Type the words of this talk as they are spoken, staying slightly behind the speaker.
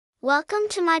Welcome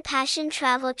to my Passion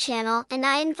Travel channel, and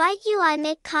I invite you. I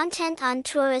make content on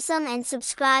tourism, and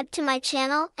subscribe to my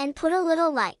channel and put a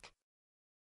little like.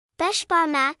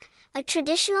 Beshbarmak, a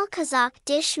traditional Kazakh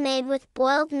dish made with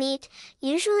boiled meat,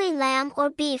 usually lamb or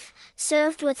beef,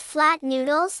 served with flat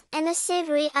noodles and a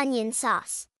savory onion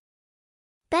sauce.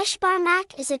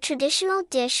 Beshbarmak is a traditional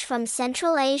dish from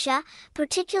Central Asia,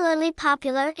 particularly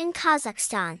popular in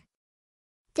Kazakhstan.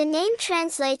 The name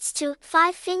translates to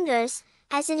five fingers,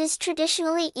 as it is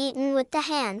traditionally eaten with the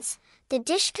hands. The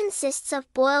dish consists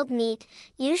of boiled meat,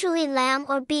 usually lamb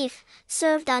or beef,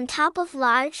 served on top of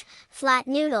large, flat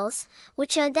noodles,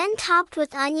 which are then topped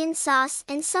with onion sauce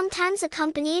and sometimes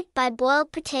accompanied by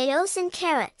boiled potatoes and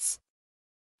carrots.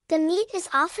 The meat is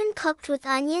often cooked with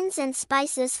onions and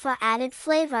spices for added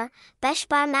flavor.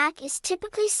 Beshbarmak is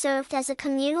typically served as a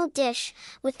communal dish,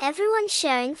 with everyone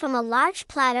sharing from a large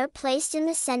platter placed in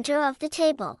the center of the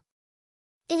table.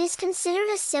 It is considered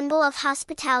a symbol of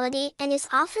hospitality and is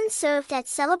often served at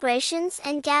celebrations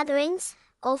and gatherings.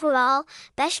 Overall,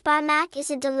 Beshbarmak is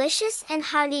a delicious and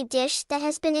hearty dish that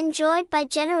has been enjoyed by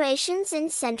generations in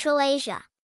Central Asia.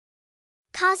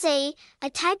 Kazy, a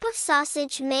type of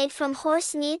sausage made from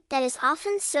horse meat that is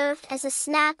often served as a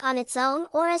snack on its own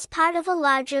or as part of a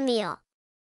larger meal.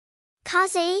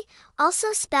 Kazy,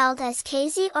 also spelled as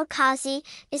Kazy or Kazy,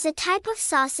 is a type of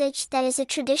sausage that is a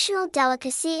traditional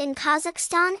delicacy in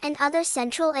Kazakhstan and other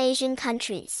Central Asian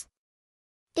countries.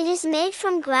 It is made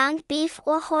from ground beef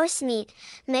or horse meat,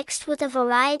 mixed with a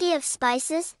variety of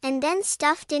spices and then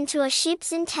stuffed into a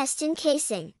sheep's intestine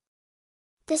casing.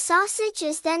 The sausage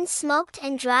is then smoked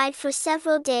and dried for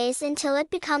several days until it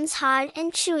becomes hard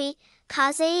and chewy.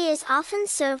 Kazy is often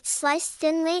served sliced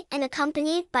thinly and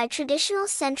accompanied by traditional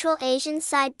Central Asian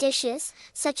side dishes,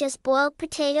 such as boiled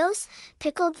potatoes,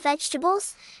 pickled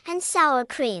vegetables, and sour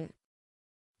cream.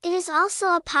 It is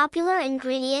also a popular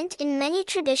ingredient in many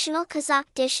traditional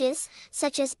Kazakh dishes,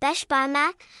 such as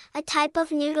beshbarmak, a type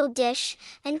of noodle dish,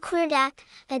 and kurdak,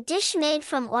 a dish made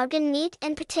from organ meat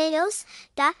and potatoes.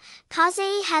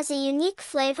 Kazy has a unique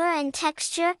flavor and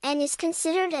texture and is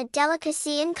considered a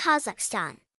delicacy in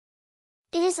Kazakhstan.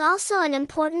 It is also an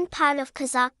important part of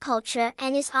Kazakh culture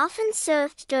and is often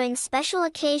served during special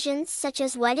occasions such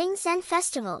as weddings and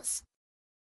festivals.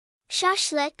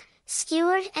 Shashlik,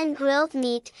 skewered and grilled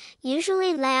meat,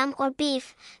 usually lamb or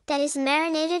beef, that is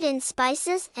marinated in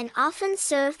spices and often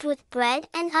served with bread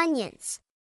and onions.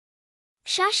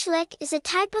 Shashlik is a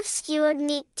type of skewered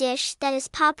meat dish that is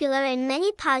popular in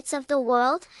many parts of the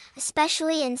world,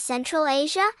 especially in Central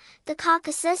Asia, the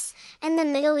Caucasus, and the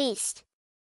Middle East.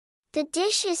 The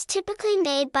dish is typically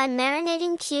made by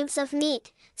marinating cubes of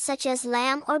meat, such as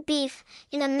lamb or beef,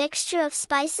 in a mixture of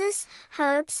spices,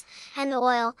 herbs, and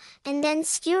oil, and then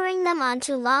skewering them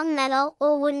onto long metal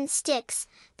or wooden sticks.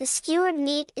 The skewered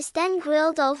meat is then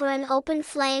grilled over an open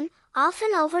flame,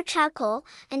 often over charcoal,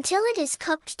 until it is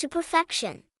cooked to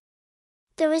perfection.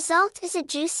 The result is a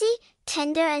juicy,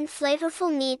 tender and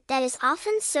flavorful meat that is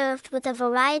often served with a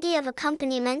variety of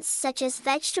accompaniments such as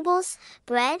vegetables,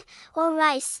 bread, or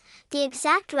rice. The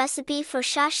exact recipe for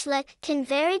shashlik can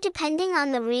vary depending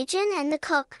on the region and the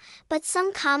cook, but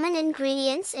some common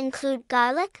ingredients include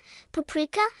garlic,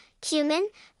 paprika, cumin,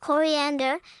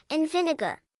 coriander, and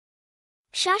vinegar.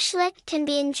 Shashlik can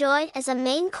be enjoyed as a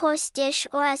main course dish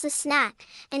or as a snack,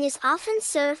 and is often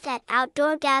served at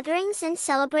outdoor gatherings and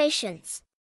celebrations.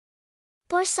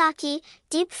 Baursaki,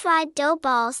 deep-fried dough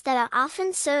balls that are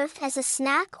often served as a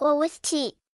snack or with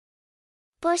tea.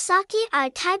 Baursaki are a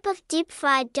type of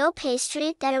deep-fried dough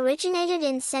pastry that originated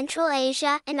in Central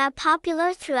Asia and are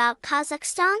popular throughout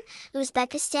Kazakhstan,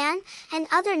 Uzbekistan, and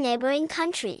other neighboring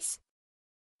countries.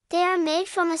 They are made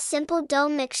from a simple dough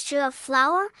mixture of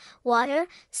flour, water,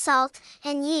 salt,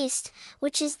 and yeast,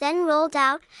 which is then rolled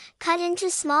out, cut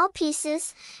into small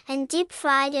pieces, and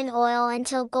deep-fried in oil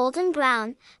until golden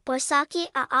brown. Baursaki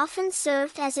are often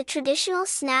served as a traditional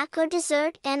snack or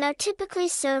dessert and are typically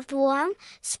served warm,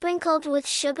 sprinkled with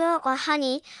sugar or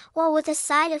honey, or with a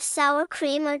side of sour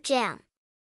cream or jam.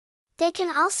 They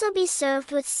can also be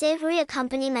served with savory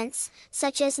accompaniments,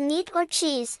 such as meat or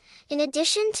cheese. In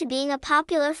addition to being a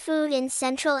popular food in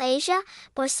Central Asia,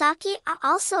 baursaki are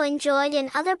also enjoyed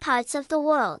in other parts of the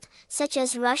world, such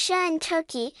as Russia and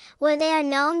Turkey, where they are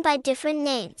known by different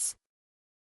names.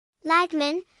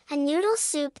 Lagman, a noodle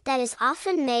soup that is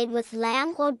often made with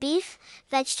lamb or beef,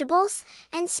 vegetables,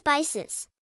 and spices.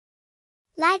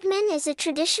 Lagman is a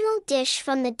traditional dish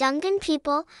from the Dungan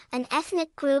people, an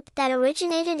ethnic group that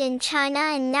originated in China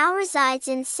and now resides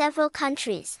in several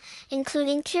countries,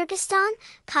 including Kyrgyzstan,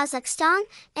 Kazakhstan,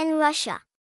 and Russia.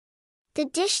 The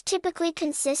dish typically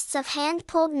consists of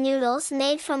hand-pulled noodles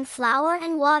made from flour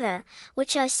and water,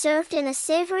 which are served in a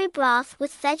savory broth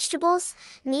with vegetables,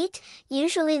 meat,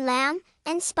 usually lamb,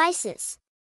 and spices.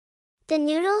 The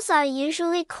noodles are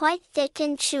usually quite thick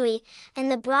and chewy,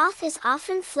 and the broth is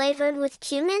often flavored with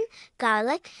cumin,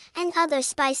 garlic, and other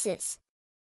spices.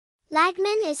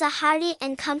 Lagman is a hearty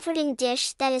and comforting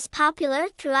dish that is popular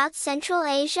throughout Central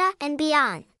Asia and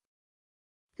beyond.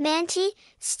 Manti,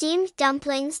 steamed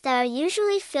dumplings that are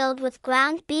usually filled with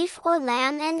ground beef or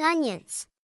lamb and onions.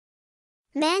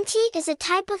 Manti is a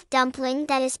type of dumpling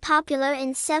that is popular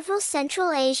in several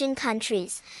Central Asian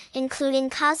countries, including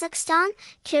Kazakhstan,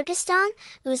 Kyrgyzstan,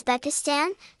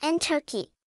 Uzbekistan, and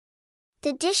Turkey.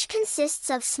 The dish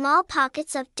consists of small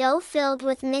pockets of dough filled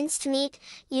with minced meat,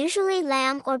 usually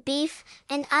lamb or beef,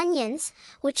 and onions,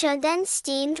 which are then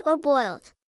steamed or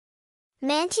boiled.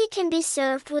 Manti can be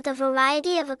served with a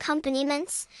variety of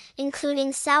accompaniments,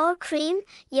 including sour cream,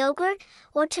 yogurt,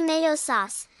 or tomato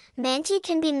sauce. Manti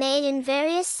can be made in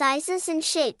various sizes and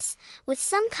shapes, with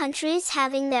some countries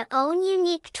having their own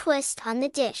unique twist on the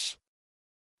dish.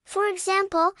 For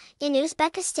example, in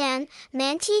Uzbekistan,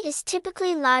 manti is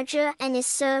typically larger and is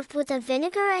served with a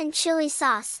vinegar and chili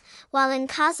sauce, while in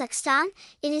Kazakhstan,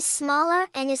 it is smaller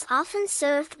and is often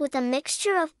served with a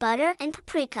mixture of butter and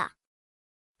paprika.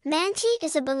 Manti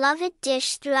is a beloved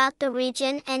dish throughout the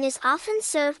region and is often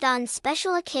served on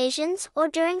special occasions or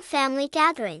during family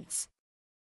gatherings.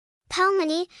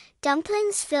 Pelmeni,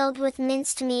 dumplings filled with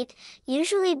minced meat,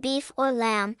 usually beef or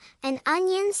lamb, and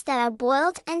onions that are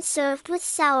boiled and served with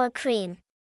sour cream.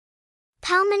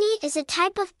 Pelmeni is a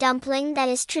type of dumpling that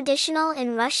is traditional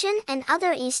in Russian and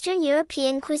other Eastern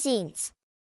European cuisines.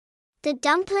 The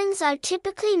dumplings are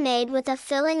typically made with a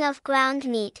filling of ground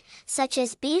meat, such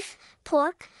as beef,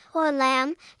 pork, or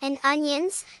lamb, and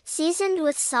onions, seasoned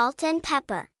with salt and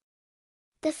pepper.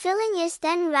 The filling is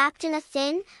then wrapped in a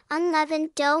thin,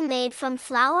 unleavened dough made from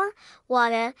flour,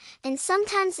 water, and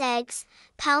sometimes eggs.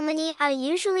 Pelmeni are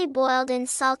usually boiled in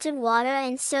salted water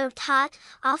and served hot,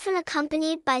 often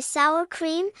accompanied by sour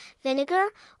cream, vinegar,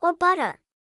 or butter.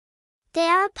 They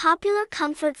are a popular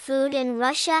comfort food in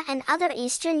Russia and other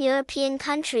Eastern European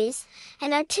countries,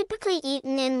 and are typically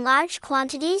eaten in large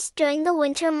quantities during the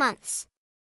winter months.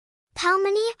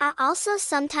 Pelmeni are also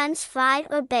sometimes fried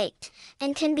or baked,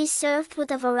 and can be served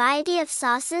with a variety of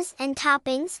sauces and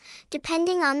toppings,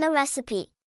 depending on the recipe.